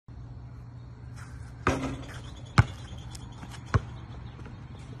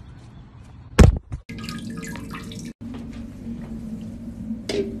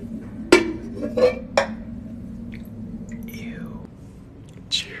Ew.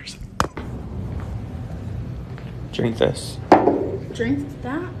 Cheers. Drink this. Drink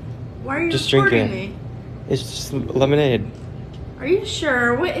that? Why are you just drink it. Me? It's just lemonade. Are you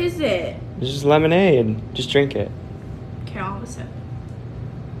sure? What is it? It's just lemonade. Just drink it. Okay, I'll have a sip.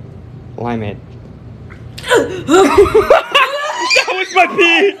 Limeade. That was my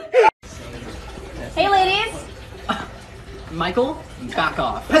pee! Hey, ladies. Michael, back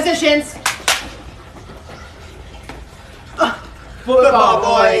off. Positions. Football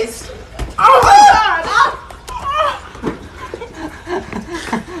boys. Oh my God!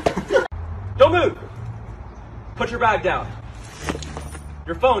 Don't move. Put your bag down.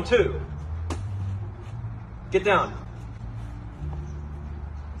 Your phone too. Get down.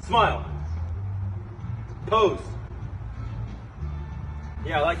 Smile. Pose.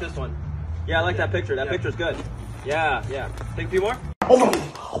 Yeah, I like this one. Yeah, I like that picture. That picture's good. Yeah, yeah. Take a few more.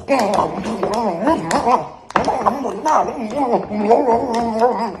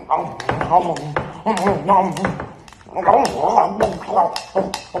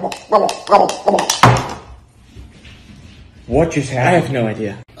 What just happened? I have no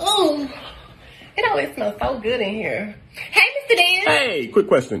idea. Oh, it always smells so good in here. Hey, Mr. Dan. Hey, quick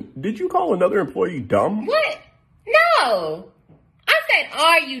question. Did you call another employee dumb? What? No. I said,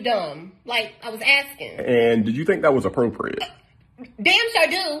 are you dumb? Like, I was asking. And did you think that was appropriate? Damn sure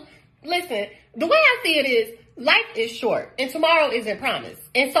do. Listen, the way I see it is, life is short, and tomorrow isn't promised.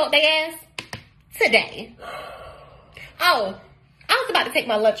 And so they ask, today. Oh, I was about to take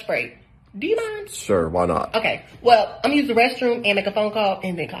my lunch break. Do you mind? Sure, why not? Okay, well, I'm gonna use the restroom and make a phone call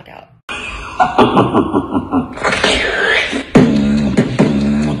and then clock out.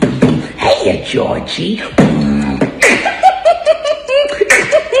 Hey, Georgie.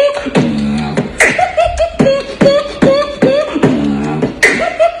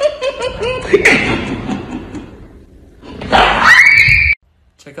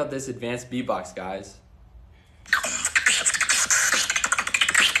 Check out this advanced beatbox, guys.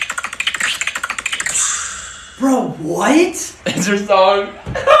 Bro, what? It's your song.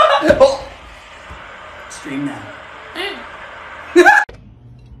 Stream now.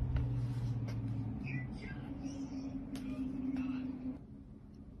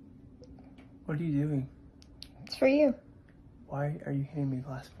 What are you doing? It's for you. Why are you handing me a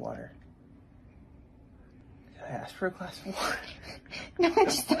glass of water? Did I ask for a glass of water? No, I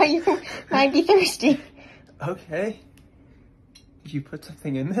just thought you might be thirsty. Okay. Did you put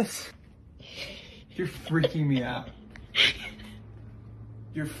something in this? You're freaking me out.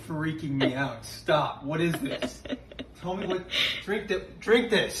 You're freaking me out. Stop. What is this? Tell me what. Drink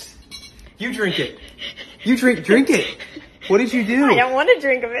this. You drink it. You drink it. What did you do? I don't want to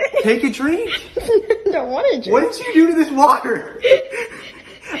drink of it. Take a drink. I don't want to drink. What did you do to this water?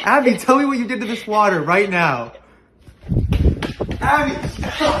 Abby, tell me what you did to this water right now. Abby,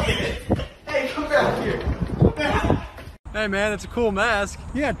 stop it. Hey, come back here. Come back. Hey man, it's a cool mask.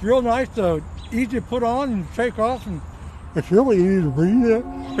 Yeah, it's real nice though. Easy to put on and take off, and it's really easy to breathe in.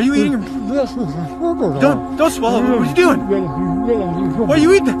 Are you eating? Don't swallow. What are you doing? What are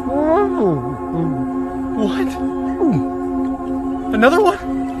you eating? What? Another one?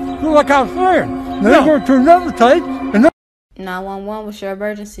 Like I was saying, then I go to another tape. 911, what's your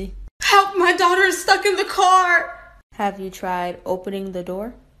emergency? Help, my daughter is stuck in the car. Have you tried opening the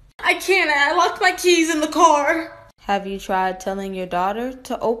door? I can't. I locked my keys in the car. Have you tried telling your daughter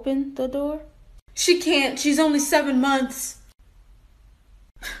to open the door? She can't. She's only 7 months.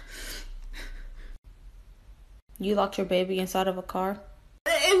 You locked your baby inside of a car?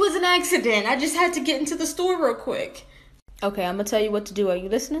 It was an accident. I just had to get into the store real quick. Okay, I'm gonna tell you what to do. Are you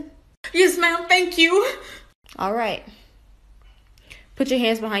listening? Yes, ma'am. Thank you. All right. Put your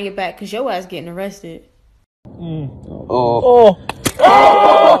hands behind your back, because your ass getting arrested. Oh.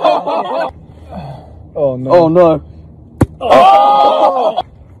 Oh no. Oh no. Oh.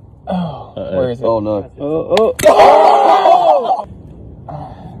 Where is it? Oh no.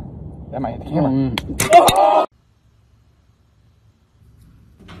 That might hit the camera.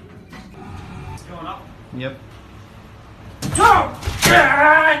 It's going up. Yep. No.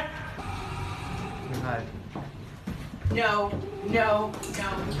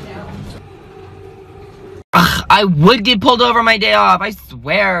 Ugh, I would get pulled over my day off. I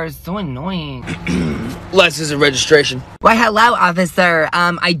swear, it's so annoying. License and registration. Why, hello, officer.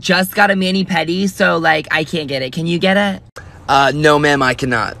 I just got a mani-pedi, so, like, I can't get it. Can you get it? No, ma'am, I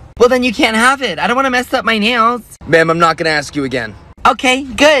cannot. Well, then you can't have it. I don't want to mess up my nails. Ma'am, I'm not gonna ask you again. Okay,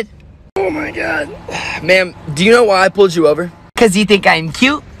 good. Oh my god. Ma'am, do you know why I pulled you over? 'Cause you think I'm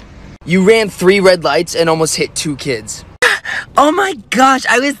cute? You ran 3 red lights and almost hit 2 kids. Oh my gosh,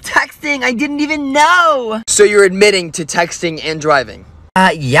 I was texting. I didn't even know. So you're admitting to texting and driving?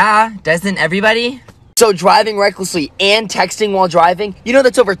 Yeah, doesn't everybody? So driving recklessly and texting while driving, you know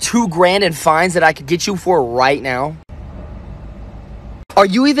that's over $2 grand in fines that I could get you for right now? Are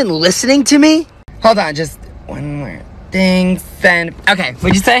you even listening to me? Hold on, just one more thing. Send. Okay,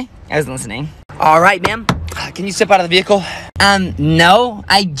 what'd you say? I was listening. All right, ma'am. Can you step out of the vehicle? No.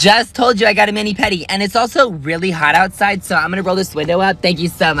 I just told you I got a mani-pedi, and it's also really hot outside, so I'm gonna roll this window up. Thank you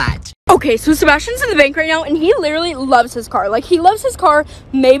so much. Okay, so Sebastian's in the bank right now, and he literally loves his car. Like, he loves his car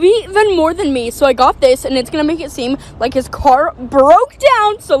maybe even more than me. So I got this, and it's gonna make it seem like his car broke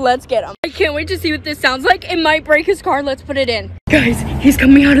down. So let's get him. I can't wait to see what this sounds like. It might break his car. Let's put it in. Guys, he's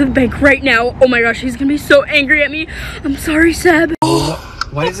coming out of the bank right now. Oh my gosh, he's gonna be so angry at me. I'm sorry, Seb.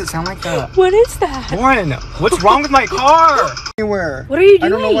 Why does it sound like that? What is that? Lauren, what's wrong with my car? Anywhere. What are you doing? I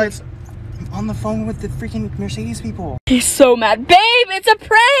don't know why it's... I'm on the phone with the freaking Mercedes people. He's so mad. Babe, it's a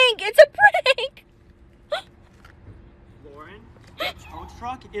prank! It's a prank! Lauren, the tow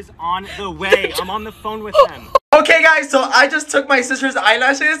truck is on the way. I'm on the phone with them. Okay, guys, so I just took my sister's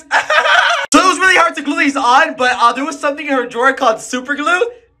eyelashes. So it was really hard to glue these on, but there was something in her drawer called super glue.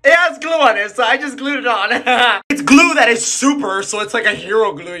 It has glue on it, so I just glued it on. It's glue that is super, so it's like a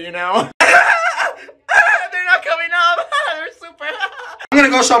hero glue, you know? They're not coming up. They're super. I'm gonna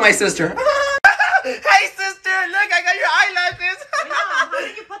go show my sister. Hey, sister, look, I got your eyelashes. How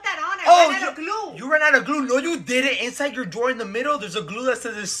did you put that on? Oh, ran out of glue. You ran out of glue? No, you didn't. Inside your drawer in the middle, there's a glue that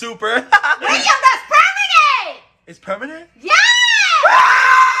says it's super. William, that's permanent! It's permanent? Yeah!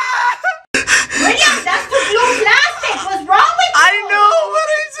 William, that's the glue plastic. What's wrong with you? I know, but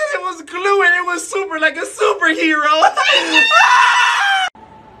I said it was glue and it was super, like a superhero.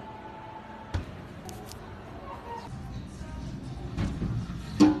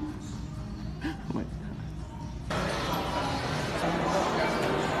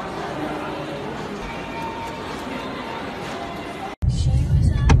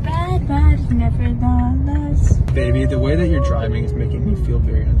 Nevertheless. Baby, the way that you're driving is making me feel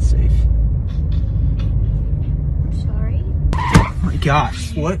very unsafe. I'm sorry. Oh my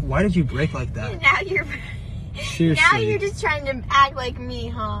gosh, what? Why did you brake like that? Now you're... Seriously. Now you're just trying to act like me,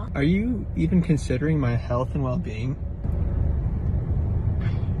 huh? Are you even considering my health and well-being?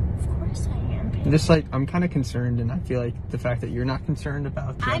 Of course I am. I'm just like, I'm kind of concerned, and I feel like the fact that you're not concerned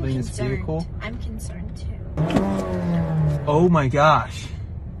about driving this vehicle. I'm concerned too. Oh my gosh.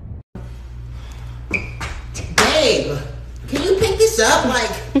 Babe, can you pick this up? Like,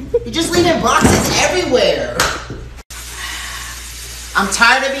 you're just leaving boxes everywhere. I'm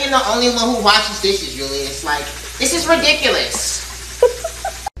tired of being the only one who washes dishes, Julie. It's like, this is ridiculous.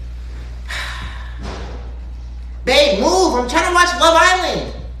 Babe, move. I'm trying to watch Love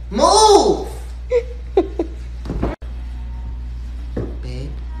Island. Move. Babe,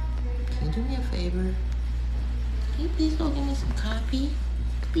 can you do me a favor? Can you please go get me some coffee?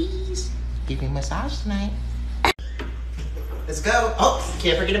 Please. Give me a massage tonight. Let's go. Oh,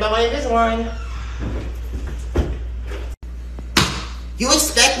 can't forget about my Invisalign. You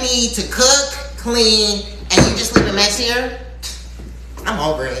expect me to cook, clean, and you just leave a mess here? I'm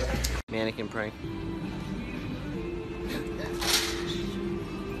over it. Mannequin prank.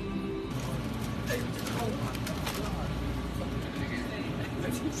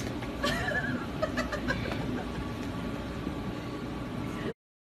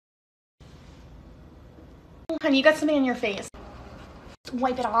 Honey, you got something on your face.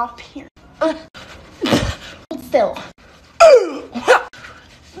 Wipe it off. Here. Hold still.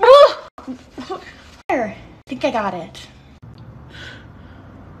 There. I think I got it.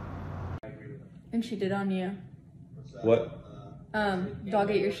 And she did on you. What? Dog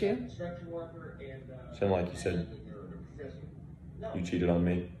ate your shoe? Sound like you said you cheated on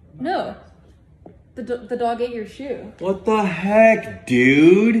me. No. The dog ate your shoe. What the heck,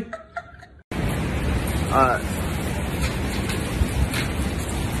 dude?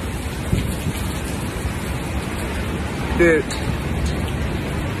 Dude.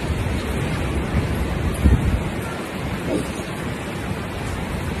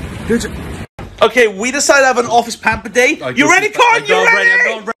 Okay, we decided to have an office pamper day. You ready, Carl? You ready?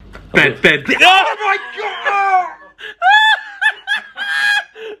 I'm ready. Bed. Oh my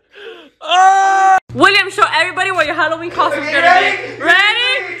god! William, show everybody what your Halloween costume is gonna be.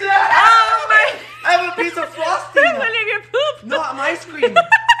 Ready? Oh my! I have a piece of frosting. William, your poop. No, I'm ice cream. Your poop.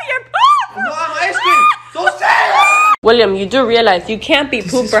 No, I'm ice cream. So sad. William, you do realize you can't be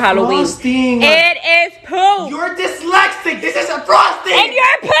poop for Halloween. Frosting. It is poop. You're dyslexic. This is a frosting. And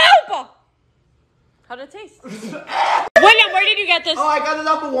you're poop. How'd it taste? William, Where did you get this? Oh, I got it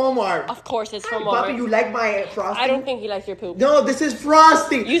off of Walmart. Of course, it's from Puppy, Walmart. you like my frosting? I don't think he likes your poop. No, this is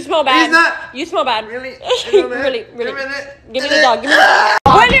frosting. You smell bad. It's not. You smell bad. Really? really. Give me the dog. Give me the dog.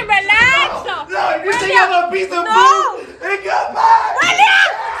 William, relax. No, you think I'm a piece of poop? It got mine. William,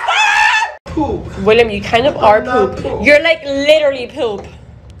 stop. Poop. William, you kind of are poop. poop. You're like literally poop.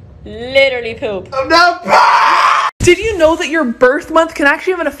 Literally poop. I'm not poop. Did you know that your birth month can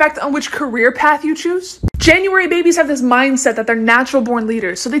actually have an effect on which career path you choose? January babies have this mindset that they're natural born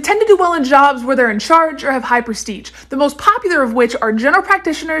leaders, so they tend to do well in jobs where they're in charge or have high prestige, the most popular of which are general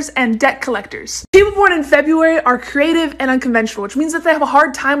practitioners and debt collectors. People born in February are creative and unconventional, which means that they have a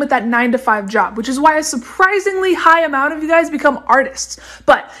hard time with that 9-to-5 job, which is why a surprisingly high amount of you guys become artists.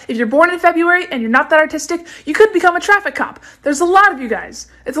 But if you're born in February and you're not that artistic, you could become a traffic cop. There's a lot of you guys.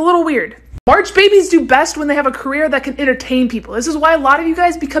 It's a little weird. March babies do best when they have a career that can entertain people. This is why a lot of you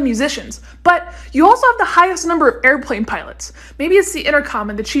guys become musicians. But you also have the highest number of airplane pilots. Maybe it's the intercom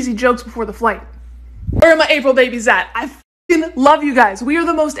and the cheesy jokes before the flight. Where are my April babies at? I f***ing love you guys. We are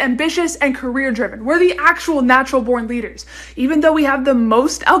the most ambitious and career driven. We're the actual natural born leaders. Even though we have the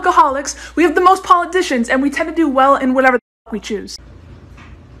most alcoholics, we have the most politicians, and we tend to do well in whatever the f*** we choose.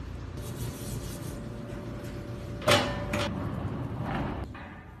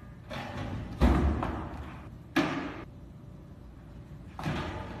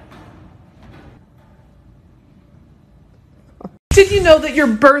 Did you know that your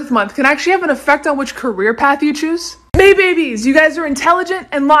birth month can actually have an effect on which career path you choose? May babies, you guys are intelligent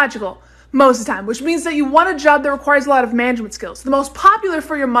and logical most of the time, which means that you want a job that requires a lot of management skills. The most popular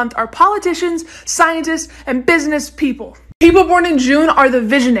for your month are politicians, scientists, and business people. People born in June are the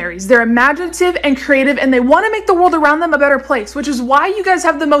visionaries. They're imaginative and creative, and they want to make the world around them a better place, which is why you guys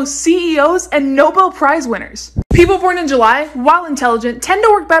have the most CEOs and Nobel Prize winners. People born in July, while intelligent, tend to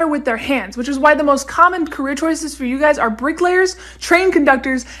work better with their hands, which is why the most common career choices for you guys are bricklayers, train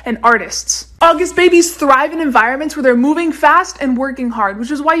conductors, and artists. August babies thrive in environments where they're moving fast and working hard, which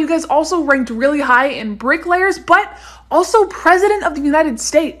is why you guys also ranked really high in bricklayers, but also President of the United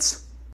States.